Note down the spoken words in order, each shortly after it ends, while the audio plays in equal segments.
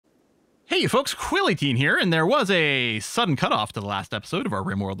Hey folks, Quillyteen here, and there was a sudden cutoff to the last episode of our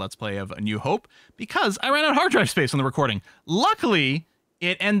RimWorld Let's Play of A New Hope because I ran out of hard drive space on the recording. Luckily,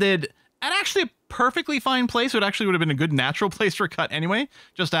 it ended at actually a perfectly fine place. It actually would have been a good natural place for a cut anyway,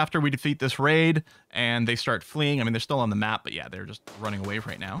 just after we defeat this raid and they start fleeing. I mean, they're still on the map, but yeah, they're just running away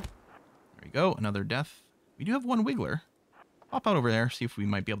right now. There we go, another death. We do have one wiggler. Pop out over there, see if we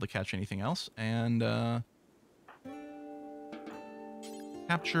might be able to catch anything else, and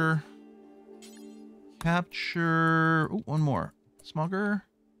capture... Ooh, one more. Smogger.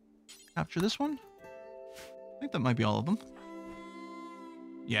 Capture this one. I think that might be all of them.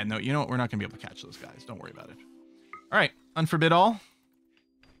 Yeah, no, you know what? We're not going to be able to catch those guys. Don't worry about it. All right. Unforbid all.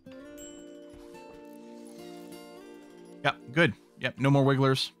 Yep, good. Yep, no more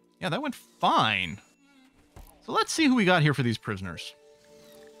wigglers. Yeah, that went fine. So let's see who we got here for these prisoners.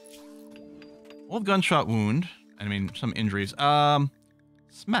 Old gunshot wound. I mean, some injuries.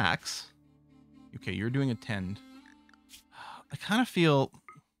 Smacks. Okay, you're doing attend. I kind of feel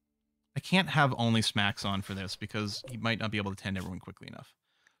I can't have only Smacks on for this because he might not be able to attend everyone quickly enough.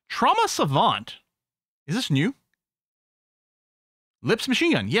 Trauma Savant. Is this new? Lips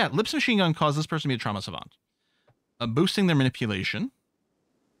Machine Gun. Yeah, Lips Machine Gun causes this person to be a Trauma Savant. Boosting their manipulation.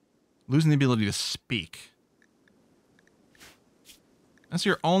 Losing the ability to speak. That's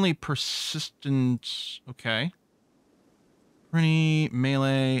your only persistent... Okay. Pretty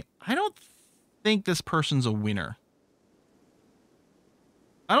melee. I don't think this person's a winner.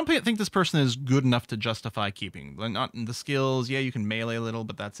 I don't think this person is good enough to justify keeping. Not in the skills. Yeah, you can melee a little,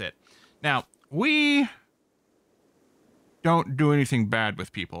 but that's it. Now, we don't do anything bad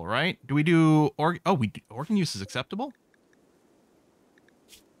with people, right? Do we do... organ use is acceptable?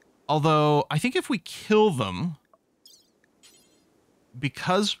 Although, I think if we kill them,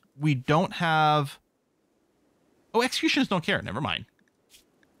 because we don't have... Oh, executioners don't care. Never mind.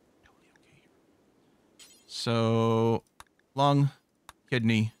 So, lung,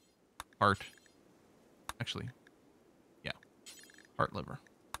 kidney, heart. Actually, yeah, heart, liver.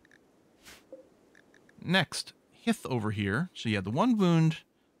 Next, Hith over here. So yeah, the one wound.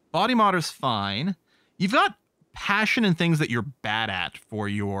 Body modder's fine. You've got passion and things that you're bad at for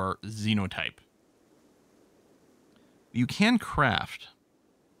your xenotype. You can craft.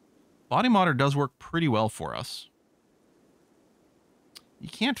 Body modder does work pretty well for us. You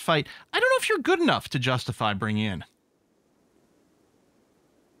can't fight. I don't know if you're good enough to justify bringing in.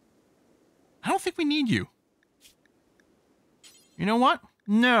 I don't think we need you. You know what?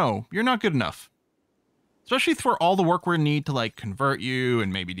 No, you're not good enough. Especially for all the work we need to, like, convert you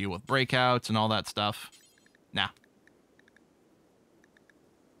and maybe deal with breakouts and all that stuff. Nah.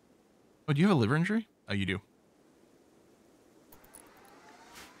 Oh, do you have a liver injury? Oh, you do.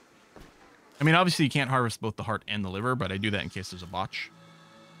 I mean, obviously you can't harvest both the heart and the liver, but I do that in case there's a botch.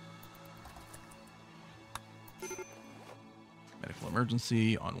 Medical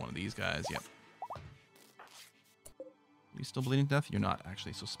emergency on one of these guys. Yep. Are you still bleeding to death? You're not,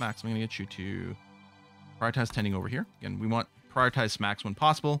 actually. So Smacks, I'm going to get you to prioritize tending over here. Again, we want prioritize Smacks when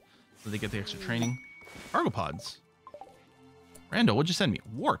possible so they get the extra training. Argopods. Randall, what'd you send me?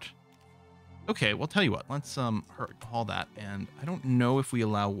 Wart. Okay, well, tell you what. Let's haul that. And I don't know if we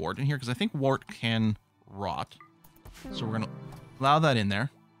allow Wart in here because I think Wart can rot. So we're going to allow that in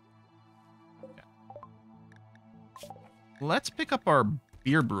there. Let's pick up our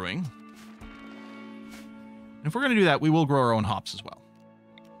beer brewing. And if we're going to do that, we will grow our own hops as well.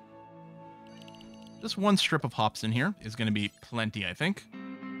 Just one strip of hops in here is going to be plenty, I think.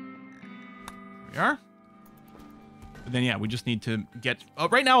 There we are. But then, yeah, we just need to get...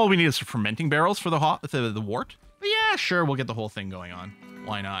 right now, all we need is fermenting barrels for the wort. But yeah, sure, we'll get the whole thing going on.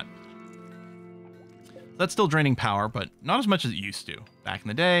 Why not? That's still draining power, but not as much as it used to. Back in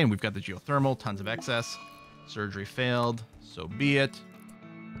the day, and we've got the geothermal, tons of excess. Surgery failed, so be it.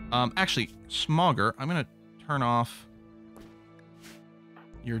 Actually, Smogger, I'm going to turn off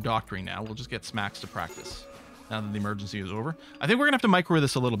your doctoring now. We'll just get Smacks to practice now that the emergency is over. I think we're going to have to micro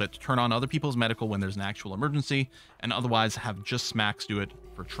this a little bit to turn on other people's medical when there's an actual emergency, and otherwise have just Smacks do it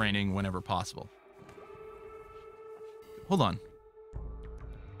for training whenever possible. Hold on.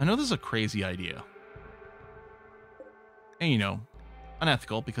 I know this is a crazy idea. And, you know,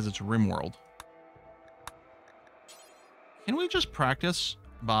 unethical because it's RimWorld. Can we just practice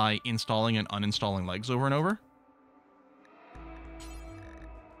by installing and uninstalling legs over and over?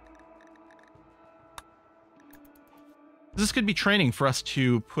 This could be training for us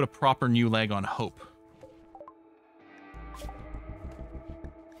to put a proper new leg on Hope.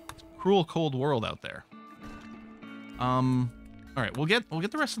 It's a cruel, cold world out there. All right, we'll get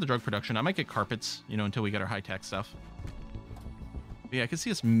the rest of the drug production. I might get carpets, you know, until we get our high-tech stuff. But yeah, I could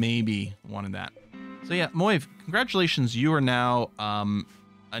see us maybe wanting that. So yeah, Moiv, congratulations. You are now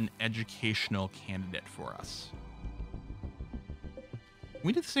an educational candidate for us.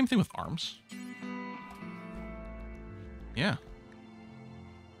 We did the same thing with arms. Yeah.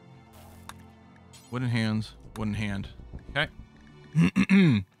 Wooden hands, wooden hand. Okay.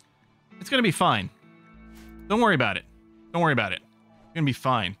 It's going to be fine. Don't worry about it. Don't worry about it. It's going to be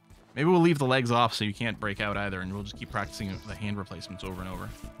fine. Maybe we'll leave the legs off so you can't break out either, and we'll just keep practicing the hand replacements over and over.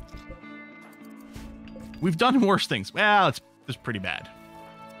 We've done worse things. Well, it's pretty bad.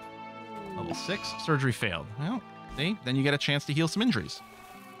 Level 6, surgery failed. Well, see? Then you get a chance to heal some injuries.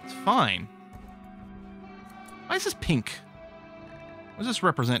 It's fine. Why is this pink? What does this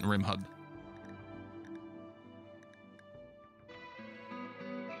represent in RimHub?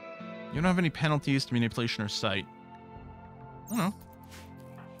 You don't have any penalties to manipulation or sight. I don't know.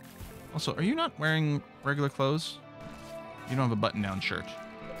 Also, are you not wearing regular clothes? You don't have a button-down shirt.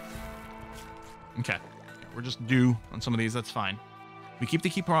 Okay. We're just due on some of these. That's fine. We keep the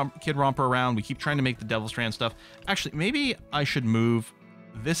Kid Romper around. We keep trying to make the Devil Strand stuff. Actually, maybe I should move...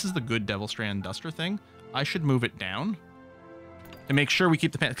 This is the good Devil Strand Duster thing. I should move it down to make sure we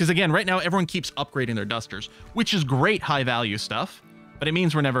keep the pants. Because again, right now, everyone keeps upgrading their dusters, which is great high-value stuff. But it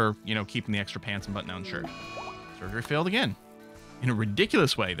means we're never, you know, keeping the extra pants and button-down shirt. Surgery failed again. In a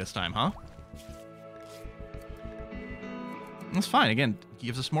ridiculous way this time, huh? That's fine. Again, it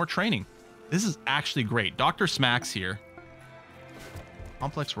gives us more training. This is actually great. Dr. Smacks here.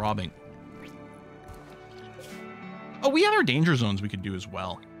 Complex robbing. Oh, we have our danger zones we could do as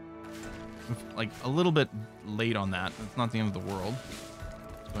well. Like, a little bit late on that. It's not the end of the world.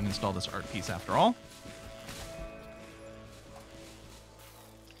 Let's go and install this art piece after all.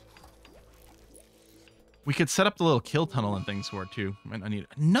 We could set up the little kill tunnel and things for it, too. I need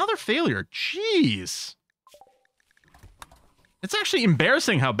another failure. Jeez. It's actually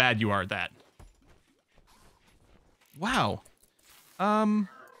embarrassing how bad you are at that. Wow. Drug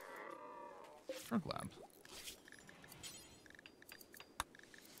lab.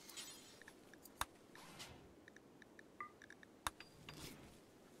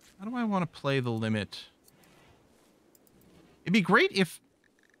 How do I want to play the limit? It'd be great if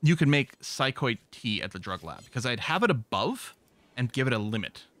you could make Psychoid T at the drug lab, because I'd have it above and give it a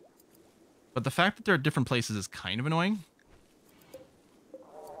limit. But the fact that there are different places is kind of annoying.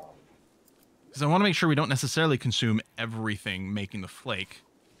 Because I want to make sure we don't necessarily consume everything making the flake,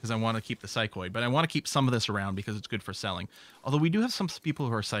 because I want to keep the Psychoid. But I want to keep some of this around because it's good for selling. Although we do have some people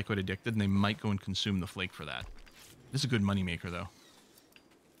who are Psychoid addicted, and they might go and consume the flake for that. This is a good moneymaker, though.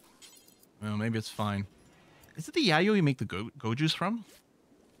 Well, maybe it's fine. Is it the Yayo you make the go juice from?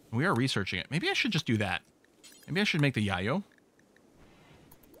 We are researching it. Maybe I should just do that. Maybe I should make the Yayo.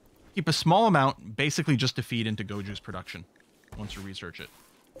 Keep a small amount, basically just to feed into go juice production once you research it.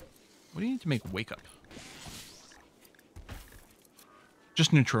 What do you need to make wake up?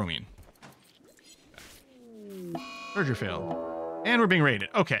 Just Neutroamine. Okay. Surgery failed. And we're being raided.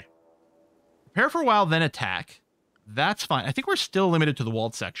 Okay. Prepare for a while, then attack. That's fine. I think we're still limited to the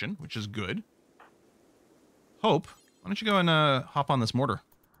walled section, which is good. Hope. Why don't you go and hop on this mortar?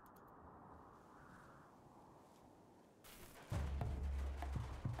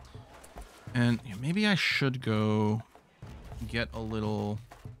 And yeah, maybe I should go get a little...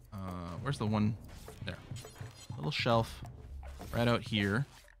 where's the one? There. A little shelf right out here.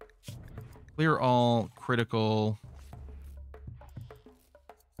 Clear all critical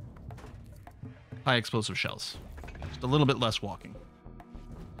high explosive shells. Just a little bit less walking.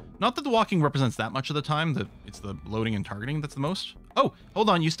 Not that the walking represents that much of the time, that it's the loading and targeting that's the most. Oh, hold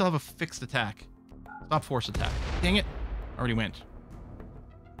on, you still have a fixed attack. Stop force attack. Dang it. Already went.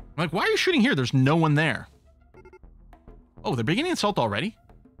 I'm like, why are you shooting here? There's no one there. Oh, they're beginning assault already?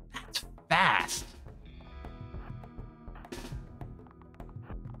 That's fast.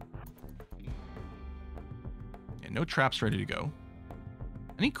 Yeah, no traps ready to go.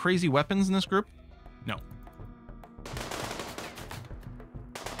 Any crazy weapons in this group? No.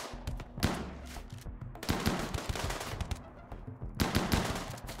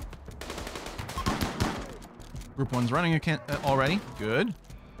 Group 1's running already. Good.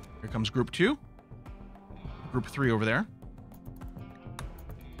 Here comes Group 2. Group 3 over there.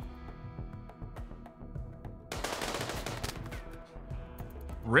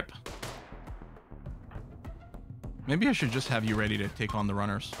 Rip. Maybe I should just have you ready to take on the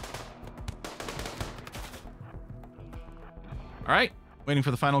runners. Alright. Waiting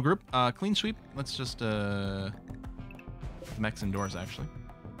for the final group. Clean sweep. Let's just, mechs indoors, actually.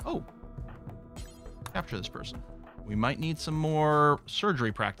 Oh. Capture this person. We might need some more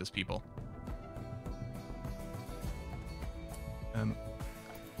surgery practice people.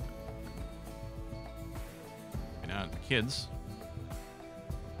 kids.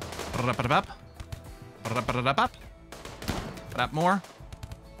 More.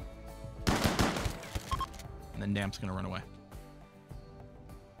 And then Damp's gonna run away.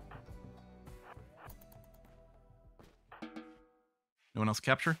 No one else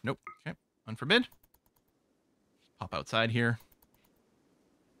capture? Nope. Okay. Unforbid. Pop outside here.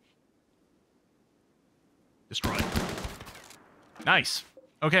 Destroy. Nice.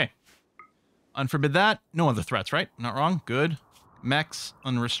 Okay. Unforbid that. No other threats, right? Not wrong. Good. Mechs,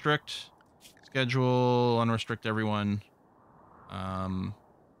 unrestrict. Schedule, unrestrict everyone. You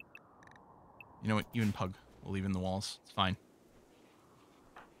know what? Even Pug. We'll leave in the walls. It's fine.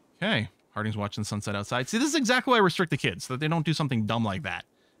 Okay. Harding's watching the sunset outside. See, this is exactly why I restrict the kids, so that they don't do something dumb like that.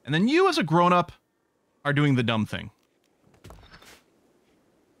 And then you, as a grown-up, are doing the dumb thing. I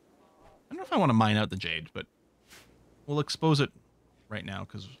don't know if I want to mine out the jade, but we'll expose it right now,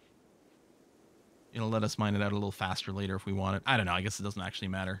 because it'll let us mine it out a little faster later if we want it. I don't know. I guess it doesn't actually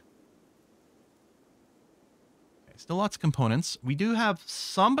matter. Okay, still lots of components. We do have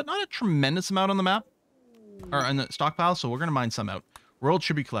some, but not a tremendous amount on the map. Or in the stockpile, so we're going to mine some out. World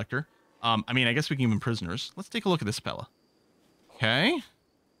Tribute Collector. I mean, I guess we can even prisoners. Let's take a look at this fella. Okay.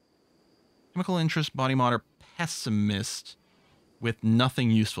 Chemical interest, body modder, pessimist with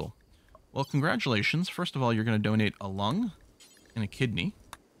nothing useful. Well, congratulations. First of all, you're going to donate a lung and a kidney.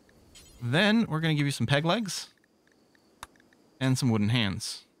 Then we're going to give you some peg legs and some wooden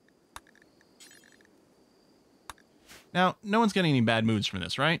hands. Now, no one's getting any bad moods from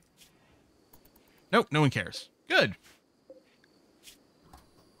this, right? Nope, no one cares. Good.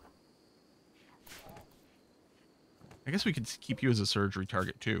 I guess we could keep you as a surgery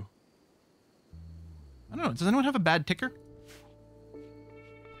target, too. I don't know. Does anyone have a bad ticker?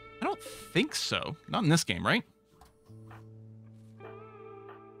 I don't think so. Not in this game, right?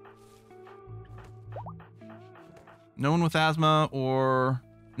 No one with asthma or...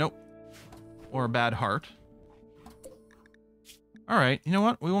 Nope. Or a bad heart. Alright, you know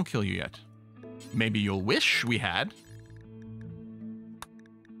what? We won't kill you yet. Maybe you'll wish we had.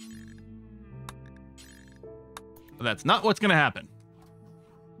 But that's not what's going to happen.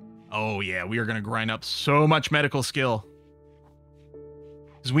 Oh, yeah, we are going to grind up so much medical skill.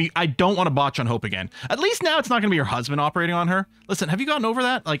 Because I don't want to botch on Hope again. At least now it's not going to be your husband operating on her. Listen, have you gotten over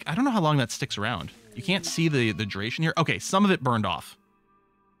that? Like, I don't know how long that sticks around. You can't see the duration here. Okay, some of it burned off.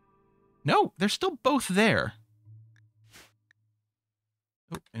 No, they're still both there.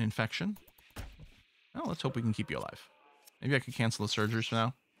 Oh, an infection. Well, let's hope we can keep you alive. Maybe I could cancel the surgeries for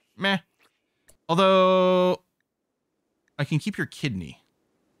now. Meh. Although... I can keep your kidney.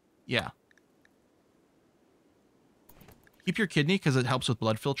 Yeah. Keep your kidney because it helps with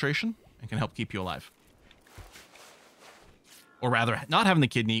blood filtration and can help keep you alive. Or rather, not having the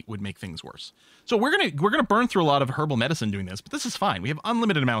kidney would make things worse. So we're gonna burn through a lot of herbal medicine doing this, but this is fine. We have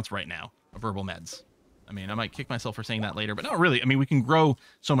unlimited amounts right now of herbal meds. I mean, I might kick myself for saying that later, but not really. I mean, we can grow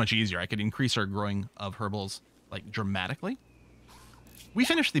so much easier. I could increase our growing of herbals like dramatically. We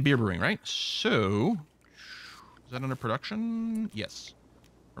finished the beer brewing, right? So, is that under production? Yes.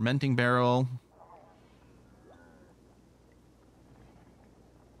 Fermenting barrel.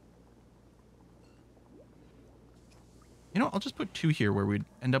 You know, I'll just put 2 here where we'd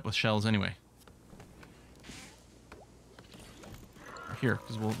end up with shells anyway. Here,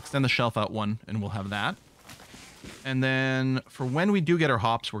 because we'll extend the shelf out 1 and we'll have that. And then for when we do get our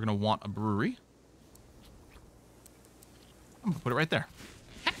hops, we're going to want a brewery. I'm going to put it right there.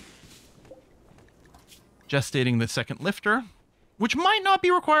 Gestating the second lifter, which might not be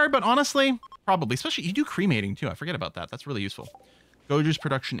required, but honestly, probably. Especially, you do cremating too. I forget about that. That's really useful. Goju's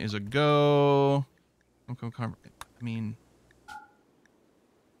production is a go. I mean,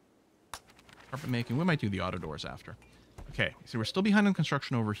 carpet making. We might do the auto doors after. Okay, so we're still behind on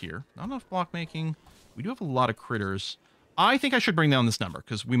construction over here. Not enough block making. We do have a lot of critters. I think I should bring down this number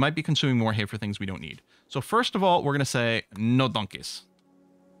because we might be consuming more hay for things we don't need. So first of all, we're going to say no donkeys.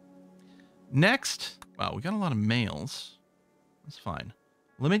 Next, wow, we got a lot of males. That's fine.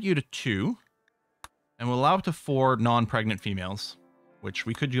 Limit you to 2. And we'll allow up to 4 non-pregnant females, which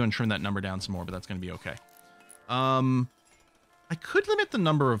we could do and trim that number down some more, but that's going to be okay. I could limit the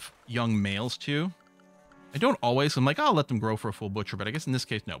number of young males too. I don't always. I'm like, oh, I'll let them grow for a full butcher, but I guess in this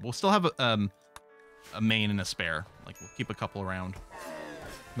case, no. We'll still have a main and a spare. Like, we'll keep a couple around.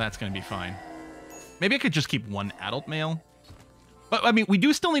 That's going to be fine. Maybe I could just keep 1 adult male. But, I mean, we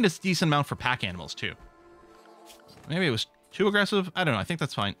do still need a decent amount for pack animals, too. Maybe it was too aggressive. I don't know. I think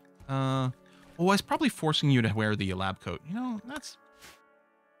that's fine. Oh, I was probably forcing you to wear the lab coat. You know, that's...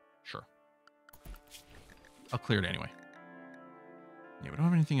 Sure. I'll clear it anyway. Yeah, we don't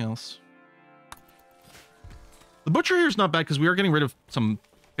have anything else. The The butcher here is not bad because we are getting rid of some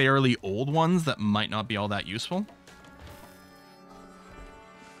fairly old ones that might not be all that useful.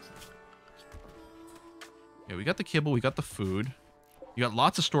 Okay, we got the kibble, we got the food. You got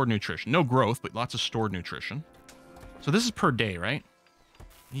lots of stored nutrition. No growth, but lots of stored nutrition. So this is per day, right?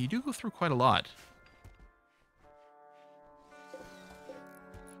 You do go through quite a lot.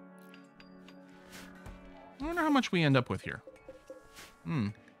 I wonder how much we end up with here.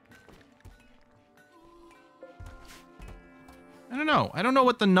 I don't know. I don't know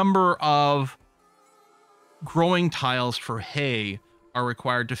what the number of growing tiles for hay are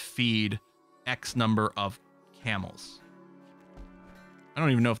required to feed X number of camels. I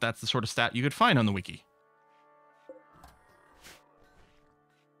don't even know if that's the sort of stat you could find on the wiki.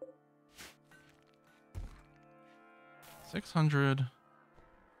 $600.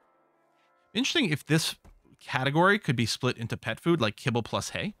 Interesting if this category could be split into pet food, like kibble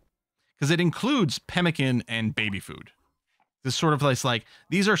plus hay, because it includes pemmican and baby food. This sort of like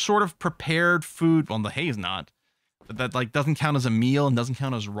these are sort of prepared food. Well, the hay is not, but that like doesn't count as a meal and doesn't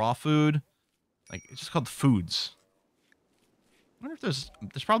count as raw food. Like it's just called foods. I wonder if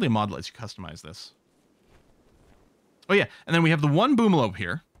there's probably a mod that lets you customize this. Oh yeah, and then we have the one boomalope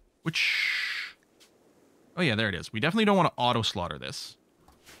here, which, oh yeah, there it is. We definitely don't want to auto slaughter this,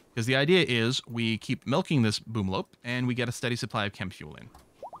 because the idea is we keep milking this boomalope and we get a steady supply of chem fuel in,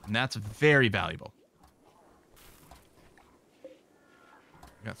 and that's very valuable.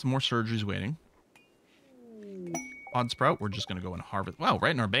 Got some more surgeries waiting. Pod sprout, we're just gonna go and harvest. Wow,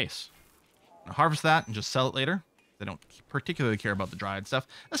 right in our base. Gonna harvest that and just sell it later. They don't particularly care about the dryad stuff,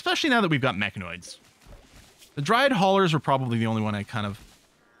 especially now that we've got mechanoids. The dryad haulers were probably the only one I kind of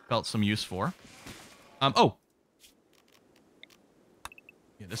felt some use for. Oh.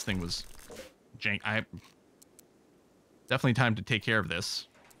 Yeah, this thing was jank. Definitely time to take care of this.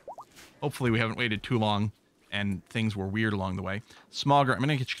 Hopefully we haven't waited too long and things were weird along the way. Smogger, I'm going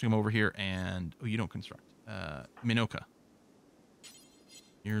to get you to come over here and... Oh, you don't construct. Minoka.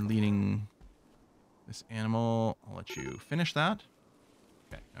 You're leading... this animal, I'll let you finish that.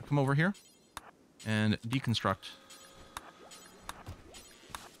 Okay, now come over here and deconstruct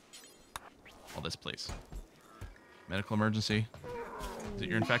all this, please. Medical emergency. Is it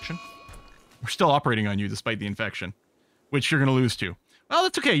your infection? We're still operating on you despite the infection, which you're going to lose to. Well,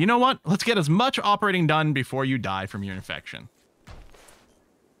 that's okay. You know what? Let's get as much operating done before you die from your infection.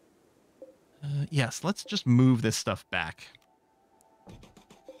 Yes, let's just move this stuff back.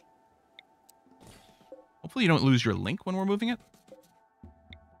 Hopefully you don't lose your link when we're moving it.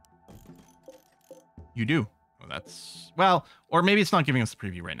 You do. Oh, that's... Well, or maybe it's not giving us the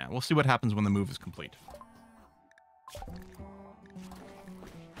preview right now. We'll see what happens when the move is complete.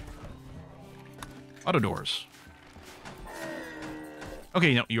 Auto doors.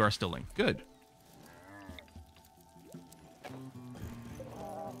 Okay, no, you are still linked. Good.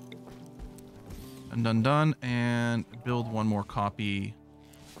 Done. And build one more copy.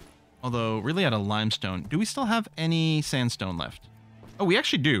 Although, really out of limestone. Do we still have any sandstone left? Oh, we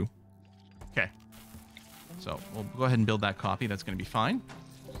actually do. Okay. So, we'll go ahead and build that copy. That's going to be fine.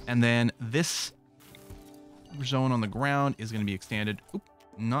 And then this zone on the ground is going to be extended. Oop,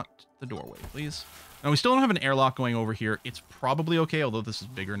 not the doorway, please. Now, we still don't have an airlock going over here. It's probably okay, although this is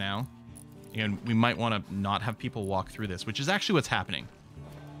bigger now. And we might want to not have people walk through this, which is actually what's happening.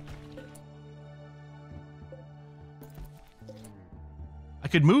 I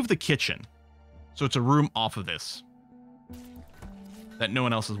could move the kitchen, so it's a room off of this that no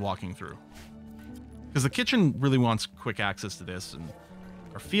one else is walking through. Because the kitchen really wants quick access to this, and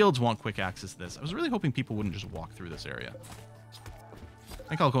our fields want quick access to this. I was really hoping people wouldn't just walk through this area. I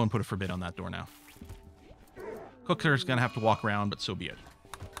think I'll go and put a forbid on that door now. Cooker's gonna have to walk around, but so be it.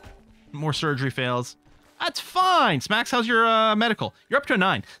 More surgery fails. That's fine! Smax, how's your medical? You're up to a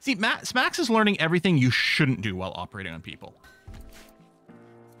 9. See, Smax is learning everything you shouldn't do while operating on people.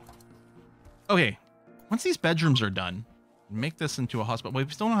 Okay, once these bedrooms are done, make this into a hospital. Wait,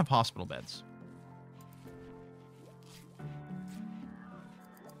 we still don't have hospital beds.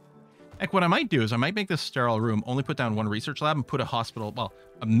 Heck, what I might do is I might make this sterile room, only put down one research lab and put a hospital, well,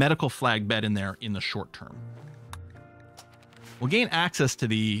 a medical flag bed in there in the short term. We'll gain access to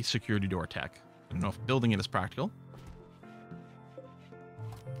the security door tech. I don't know if building it is practical.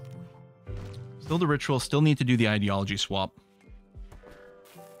 Still the ritual, still need to do the ideology swap.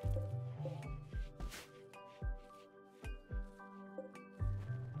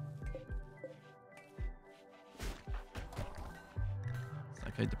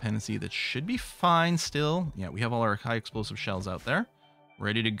 Dependency, that should be fine still. Yeah, we have all our high explosive shells out there.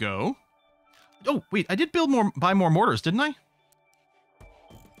 Ready to go. Oh, wait, I did buy more mortars, didn't I?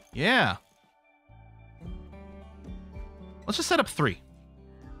 Yeah. Let's just set up 3.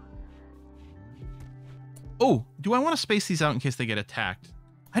 Oh, do I want to space these out in case they get attacked?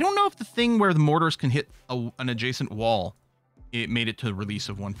 I don't know if the thing where the mortars can hit an adjacent wall, it made it to the release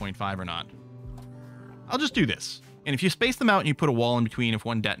of 1.5 or not. I'll just do this. And if you space them out and you put a wall in between, if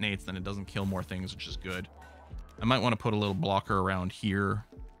one detonates, then it doesn't kill more things, which is good. I might want to put a little blocker around here.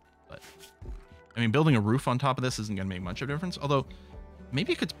 But, I mean, building a roof on top of this isn't going to make much of a difference. Although,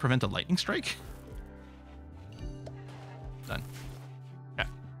 maybe it could prevent a lightning strike. Done. Okay.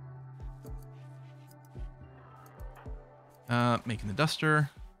 Making the duster.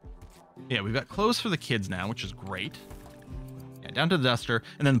 Yeah, we've got clothes for the kids now, which is great. Yeah, down to the duster.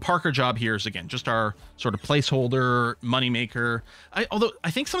 And then the Parker job here is, again, just our sort of placeholder, moneymaker. Although,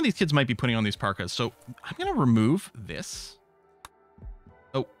 I think some of these kids might be putting on these parkas. So, I'm going to remove this.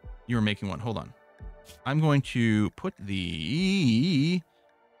 Oh, you were making one. Hold on. I'm going to put the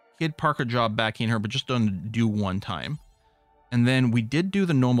kid Parker job back in here, but just don't do one time. And then we did do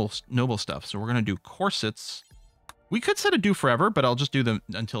the noble stuff. So, we're going to do corsets. We could set a do forever, but I'll just do them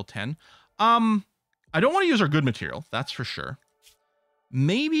until 10. I don't want to use our good material. That's for sure.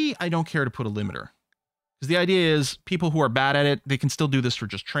 Maybe I don't care to put a limiter. Because the idea is people who are bad at it, they can still do this for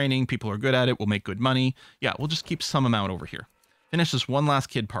just training. People who are good at it will make good money. Yeah, we'll just keep some amount over here. Finish this one last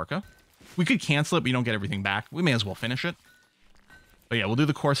kid parka. We could cancel it, but you don't get everything back. We may as well finish it. But yeah, we'll do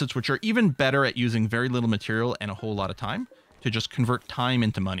the corsets, which are even better at using very little material and a whole lot of time to just convert time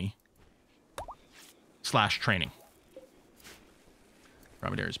into money. / training.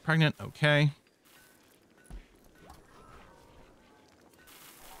 Dromedary is pregnant. Okay.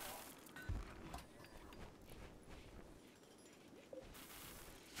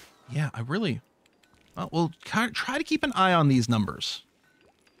 Yeah, I really... Well, we'll try to keep an eye on these numbers.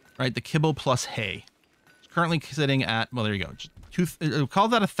 Right, the kibble plus hay. It's currently sitting at... Well, there you go. Just we'll call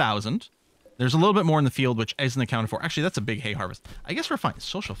that 1,000. There's a little bit more in the field, which isn't accounted for. Actually, that's a big hay harvest. I guess we're fine.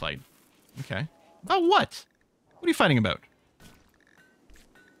 Social fight. Okay. About what? What are you fighting about?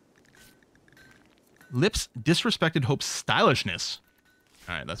 Lips disrespected Hope's stylishness.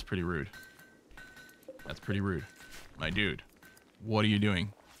 All right, that's pretty rude. That's pretty rude. My dude, what are you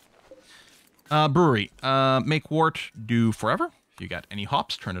doing? Brewery. Make wort do forever. If you got any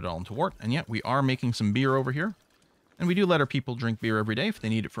hops, turn it all into wort. And yet, we are making some beer over here. And we do let our people drink beer every day if they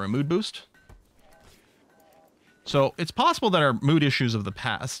need it for a mood boost. So, it's possible that our mood issues of the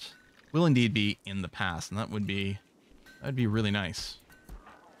past will indeed be in the past. And that'd be really nice.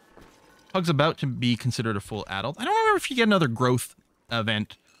 Pug's about to be considered a full adult. I don't remember if you get another growth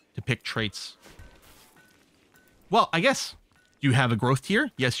event to pick traits. Well, I guess. Do you have a growth tier?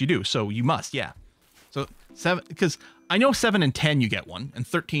 Yes, you do. So you must, yeah. So 7, because I know 7 and 10 you get one, and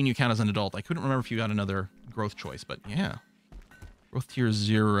 13 you count as an adult. I couldn't remember if you got another growth choice, but yeah. Growth tier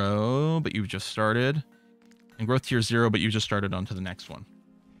 0, but you've just started. And growth tier 0, but you just started on to the next one.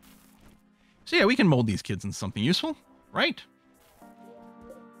 So yeah, we can mold these kids into something useful, right?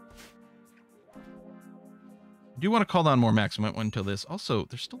 I do want to call down more mechs. I might want until this. Also,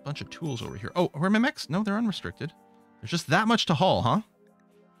 there's still a bunch of tools over here. Oh, are my mechs? No, they're unrestricted. There's just that much to haul, huh?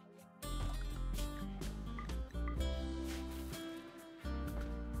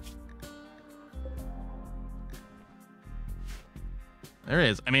 There it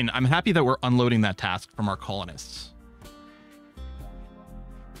is. I mean, I'm happy that we're unloading that task from our colonists.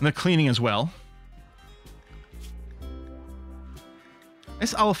 And the cleaning as well.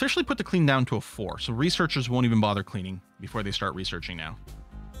 I'll officially put the clean down to a 4, so researchers won't even bother cleaning before they start researching now.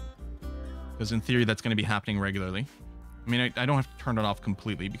 Because in theory, that's going to be happening regularly. I mean, I don't have to turn it off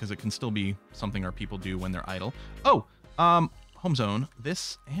completely because it can still be something our people do when they're idle. Oh, home zone,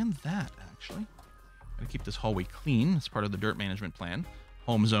 this and that, actually. Gotta keep this hallway clean as part of the dirt management plan.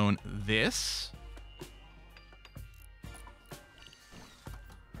 Home zone, this.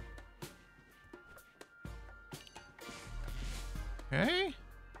 Okay.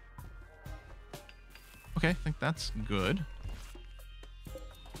 Okay, I think that's good.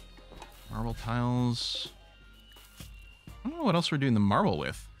 Marble tiles. I don't know what else we're doing the marble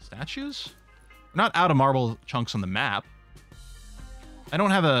with. Statues? We're not out of marble chunks on the map. I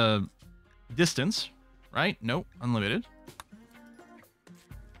don't have a distance, right? Nope, unlimited.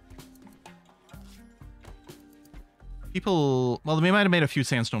 People, well, they might have made a few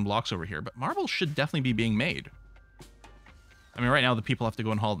sandstone blocks over here, but marble should definitely be being made. I mean, right now the people have to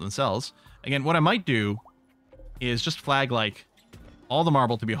go and haul it themselves. Again, what I might do is just flag, like, all the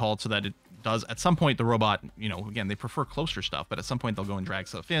marble to be hauled so that it does, at some point, the robot, you know, again, they prefer closer stuff, but at some point they'll go and drag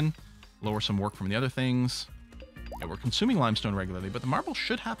stuff in, lower some work from the other things. Yeah, we're consuming limestone regularly, but the marble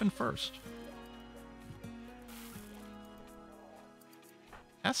should happen first.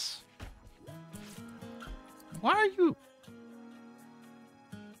 Yes? Why are you...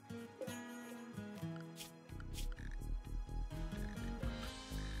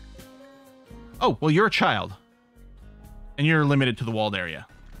 Oh, well, you're a child. And you're limited to the walled area.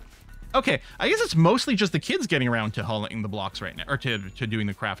 Okay, I guess it's mostly just the kids getting around to hauling the blocks right now, or to doing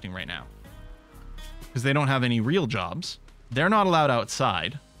the crafting right now. Because they don't have any real jobs. They're not allowed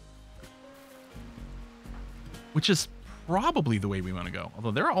outside. Which is probably the way we want to go.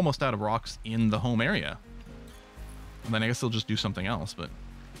 Although they're almost out of rocks in the home area. And then I guess they'll just do something else, but...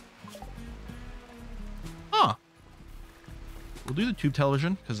 Huh. We'll do the tube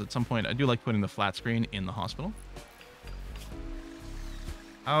television, because at some point I do like putting the flat screen in the hospital.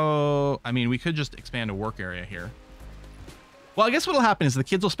 Oh, I mean, we could just expand a work area here. Well, I guess what'll happen is the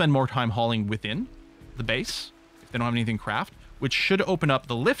kids will spend more time hauling within the base, if they don't have anything craft, which should open up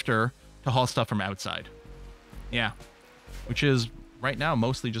the lifter to haul stuff from outside. Yeah. Which is, right now,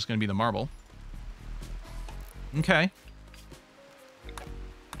 mostly just going to be the marble. Okay.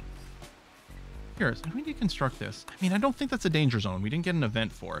 Here, so how do we deconstruct this? I mean, I don't think that's a danger zone. We didn't get an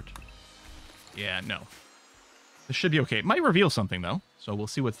event for it. Yeah, no. This should be okay. It might reveal something, though, so we'll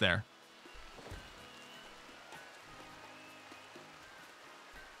see what's there.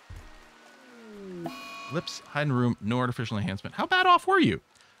 Lips, hiding room, no artificial enhancement. How bad off were you?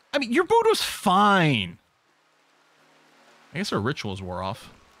 I mean, your boot was fine. I guess our rituals wore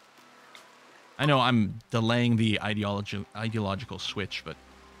off. I know I'm delaying the ideological switch, but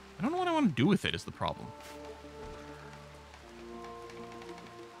I don't know what I want to do with it is the problem.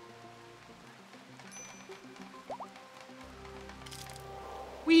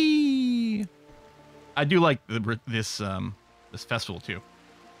 Whee! I do like this festival too.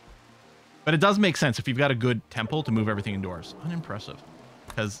 But it does make sense if you've got a good temple to move everything indoors. Unimpressive.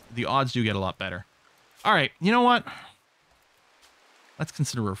 Because the odds do get a lot better. All right, you know what? Let's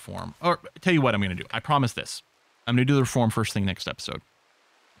consider reform. Or tell you what I'm going to do. I promise this. I'm going to do the reform first thing next episode.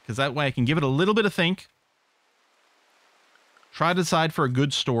 Because that way I can give it a little bit of think. Try to decide for a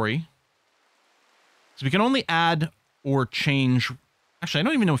good story. So we can only add or change... Actually, I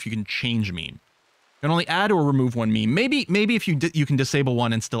don't even know if you can change a meme. You can only add or remove one meme. Maybe if you can disable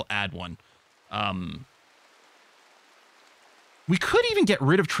one and still add one. We could even get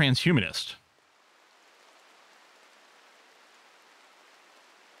rid of transhumanist.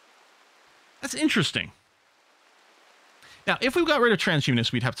 That's interesting. Now, if we got rid of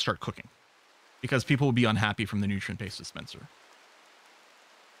transhumanist, we'd have to start cooking. Because people would be unhappy from the nutrient-based dispenser.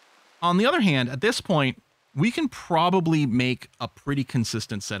 On the other hand, at this point, we can probably make a pretty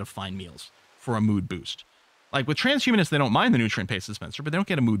consistent set of fine meals for a mood boost. Like with transhumanists, they don't mind the nutrient-based dispenser, but they don't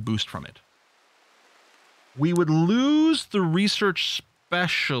get a mood boost from it. We would lose the research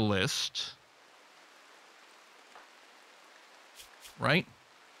specialist. Right?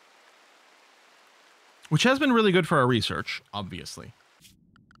 Which has been really good for our research, obviously.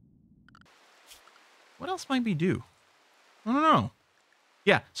 What else might we do? I don't know.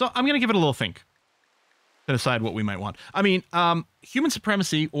 Yeah, so I'm going to give it a little think to decide what we might want. I mean, human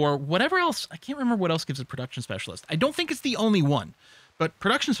supremacy or whatever else. I can't remember what else gives a production specialist. I don't think it's the only one, but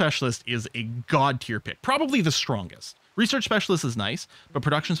production specialist is a god tier pick. Probably the strongest. Research specialist is nice, but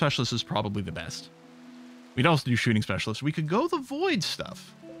production specialist is probably the best. We'd also do shooting specialist. We could go the void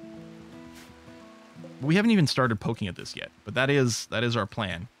stuff. We haven't even started poking at this yet, but that is our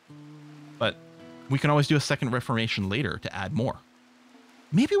plan. But we can always do a second reformation later to add more.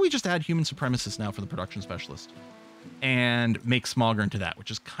 Maybe we just add human supremacists now for the production specialist and make Smogger into that, which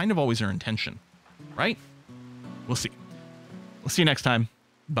is kind of always our intention, right? We'll see. We'll see you next time.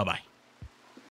 Bye-bye.